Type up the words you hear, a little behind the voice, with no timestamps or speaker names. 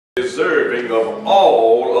deserving of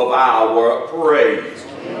all of our praise.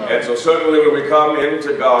 And so certainly when we come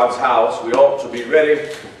into God's house, we ought to be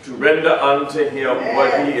ready to render unto him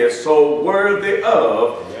what he is so worthy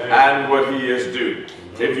of and what he is due.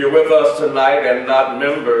 If you're with us tonight and not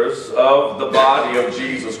members of the body of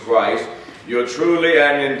Jesus Christ, you're truly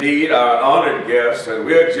and indeed our honored guest, and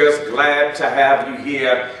we're just glad to have you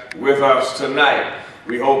here with us tonight.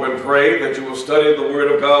 We hope and pray that you will study the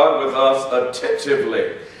Word of God with us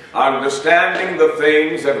attentively, understanding the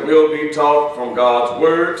things that will be taught from God's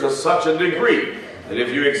Word to such a degree that if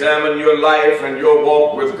you examine your life and your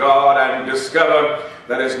walk with God and discover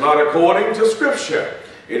that it's not according to Scripture,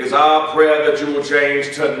 it is our prayer that you will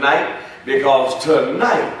change tonight, because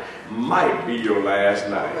tonight might be your last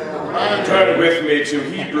night. Turn with me to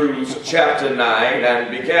Hebrews chapter 9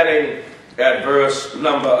 and beginning at verse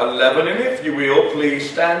number 11. And if you will, please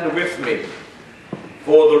stand with me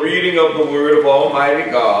for the reading of the Word of Almighty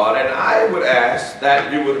God. And I would ask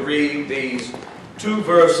that you would read these two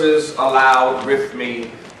verses aloud with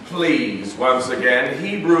me, please. Once again,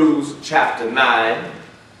 Hebrews chapter 9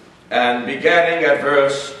 and beginning at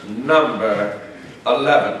verse number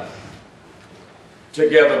 11.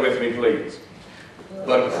 Together with me, please.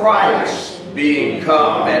 But Christ, being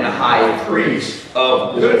come and high priest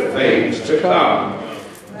of good things to come,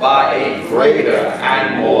 by a greater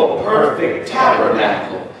and more perfect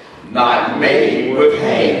tabernacle, not made with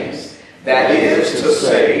hands, that is to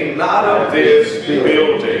say, not of this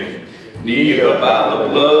building, neither by the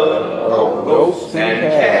blood of goats and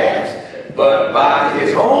calves, but by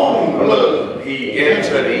his own blood he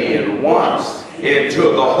entered in once into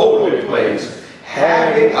the holy place,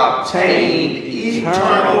 having obtained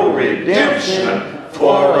eternal redemption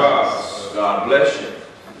for us. God bless you.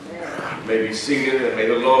 You may be seated, and may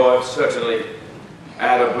the Lord certainly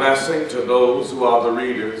add a blessing to those who are the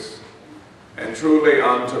readers, and truly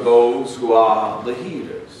unto those who are the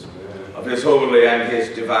hearers of his holy and his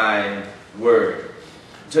divine word.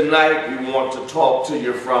 Tonight we want to talk to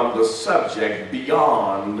you from the subject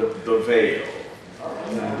beyond the veil.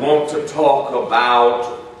 We want to talk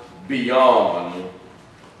about beyond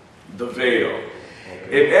the veil.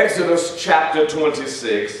 In Exodus chapter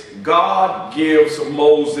 26, God gives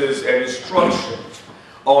Moses instructions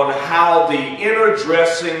on how the inner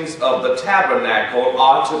dressings of the tabernacle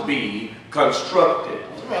are to be constructed.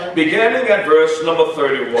 Beginning at verse number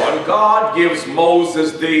 31, God gives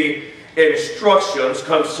Moses the instructions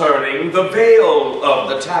concerning the veil of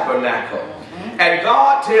the tabernacle. And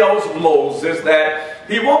God tells Moses that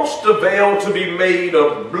he wants the veil to be made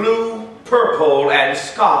of blue, purple, and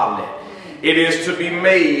scarlet. It is to be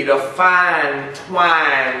made of fine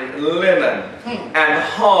twined linen and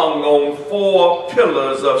hung on 4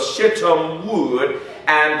 pillars of shittim wood,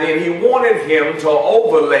 and then he wanted him to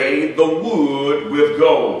overlay the wood with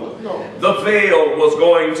gold. The veil was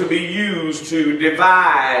going to be used to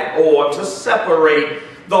divide or to separate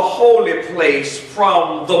the holy place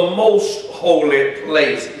from the most holy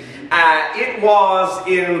place. It was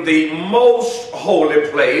in the most holy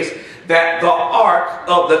place that the Ark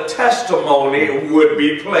of the Testimony would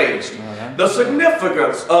be placed. The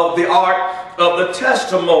significance of the Ark of the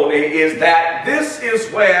Testimony is that this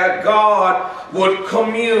is where God would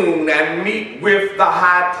commune and meet with the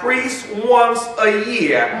high priest once a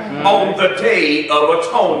year on the Day of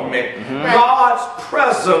Atonement. God's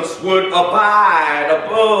presence would abide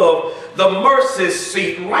above the mercy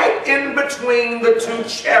seat, right in between the 2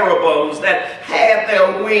 cherubims that had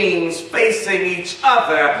their wings facing each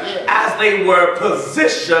other as they were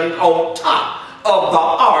positioned on top of the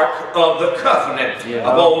Ark of the Covenant.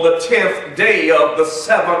 Upon the 10th day of the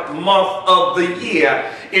 7th month of the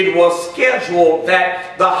year, it was scheduled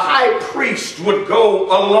that the high priest would go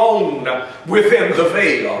alone within the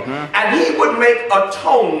veil, and he would make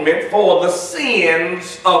atonement for the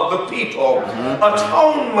sins of the people.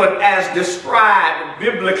 Atonement, as described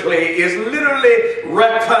biblically, is literally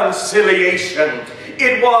reconciliation.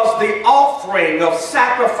 It was the offering of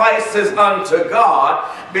sacrifices unto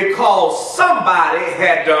God because somebody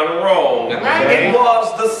had done wrong. It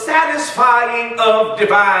was the satisfying of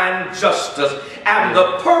divine justice. And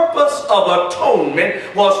the purpose of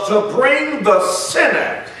atonement was to bring the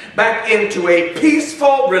sinner back into a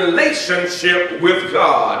peaceful relationship with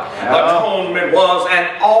God. Atonement was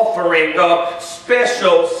an offering of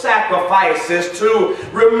special sacrifices to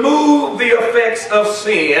remove the effects of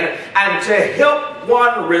sin and to help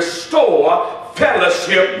one restore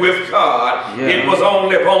fellowship with God. It was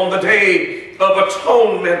only upon the Day of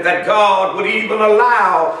Atonement that God would even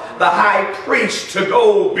allow the high priest to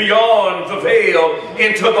go beyond the veil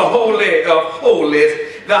into the Holy of Holies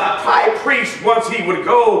the high priest, once he would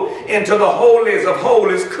go into the holies of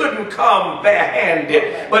holies, couldn't come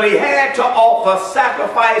barehanded, but he had to offer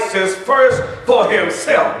sacrifices first for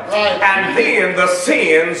himself and then the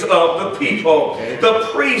sins of the people. The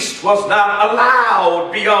priest was not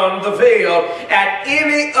allowed beyond the veil at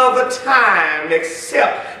any other time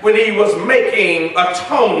except when he was making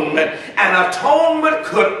atonement, and atonement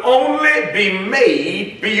could only be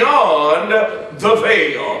made beyond the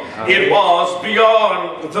veil. It was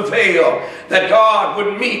beyond the veil that God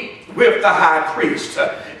would meet with the high priest.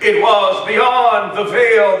 It was beyond the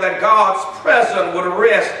veil that God's presence would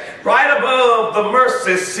rest right above the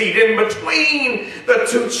mercy seat, in between the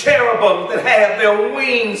two cherubim that had their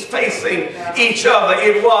wings facing each other.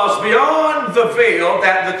 It was beyond the veil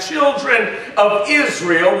that the children of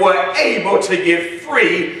Israel were able to get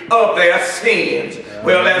free of their sins.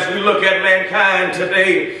 Well, as we look at mankind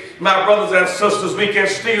today, my brothers and sisters, we can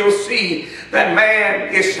still see that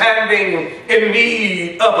man is standing in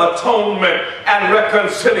need of atonement and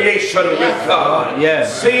reconciliation with God.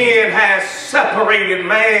 Sin has separated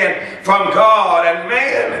man from God, and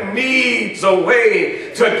man needs a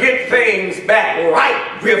way to get things back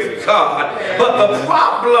right with God. But the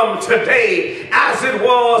problem today, as it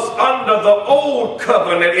was under the old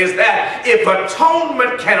covenant, is that if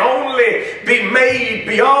atonement can only be made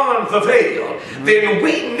beyond the veil, then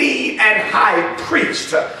we need an high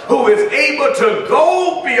priest who is able to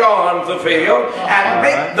go beyond the veil and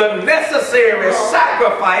make the necessary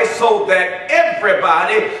sacrifice so that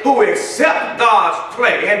everybody who accepts God's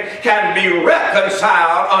plan can be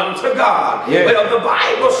reconciled unto God. Well, the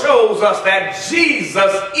Bible shows us that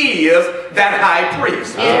Jesus is that high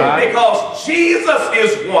priest, because Jesus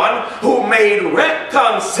is one who made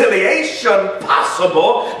reconciliation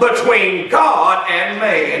possible between God and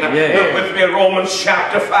man. Look with me in Romans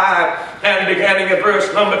chapter 5 and beginning at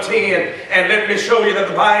verse number 10, and let me show you that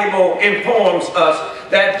the Bible informs us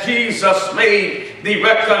that Jesus made the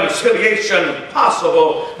reconciliation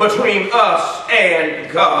possible between us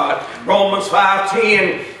and God. Romans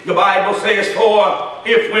 5:10, the Bible says, "For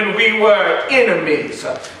if when we were enemies,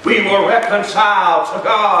 we were reconciled to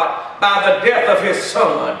God by the death of his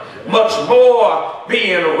Son, much more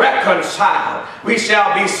being reconciled, we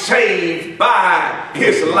shall be saved by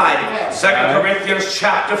his life." 2 Corinthians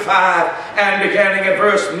chapter 5 and beginning at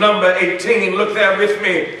verse number 18. Look there with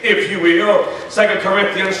me, if you will. 2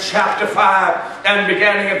 Corinthians chapter 5 and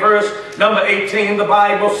beginning at verse number 18, the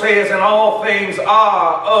Bible says, "And all things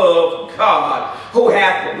are of God, who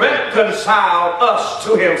hath reconciled us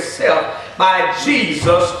to himself by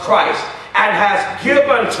Jesus Christ, and has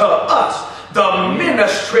given to us the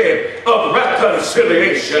ministry of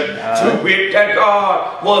reconciliation, to wit, that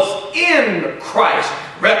God was in Christ,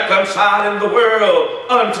 reconciling the world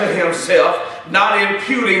unto himself, not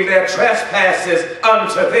imputing their trespasses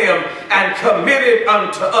unto them, and committed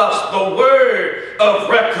unto us the word of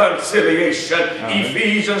reconciliation."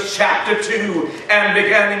 Ephesians chapter 2 and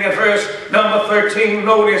beginning at verse number 13.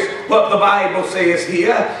 Notice what the Bible says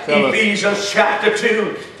here. Ephesians chapter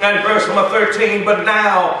 2 and verse number 13. "But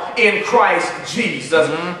now in Christ Jesus,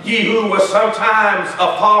 ye who were sometimes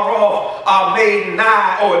afar off are made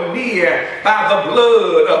nigh or near by the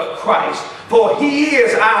blood of Christ. For he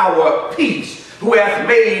is our peace, who hath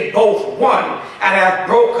made both one, and hath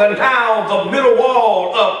broken down the middle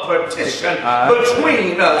wall of partition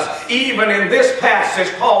between us." Even in this passage,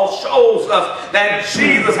 Paul shows us that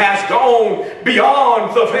Jesus has gone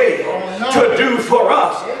beyond the veil to do for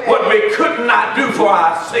us what we could not do for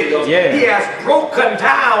ourselves. He has broken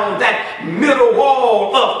down that middle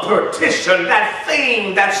wall of partition, that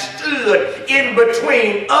thing that stood in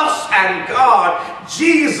between us and God.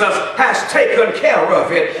 Jesus has taken care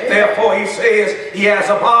of it. Therefore, he says he has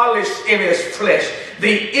abolished in his flesh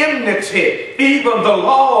the enmity, even the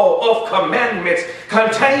law of commandments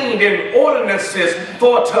contained in ordinances,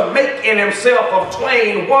 for to make in himself of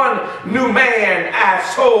twain one new man,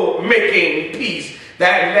 as so making peace,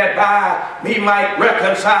 that by he might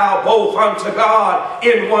reconcile both unto God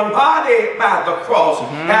in one body by the cross,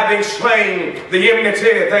 having slain the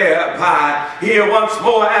enmity thereby. Here once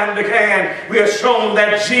more and again we are shown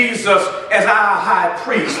that Jesus, as our high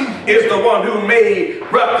priest, is the one who made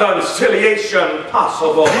reconciliation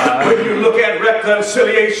possible. When you look at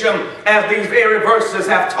reconciliation, as these very verses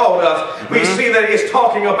have taught us, we see that it's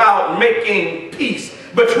talking about making peace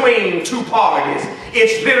between two parties.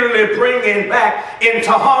 It's literally bringing back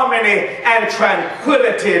into harmony and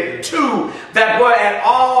tranquility two that were at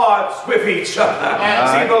odds with each other.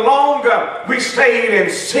 See, the longer we stayed in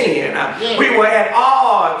sin, we were at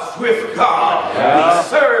odds with God. We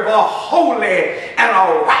serve a holy and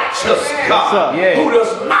a righteous God who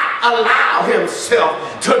does not allow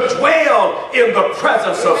himself to dwell in the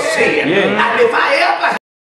presence of sin. And if I ever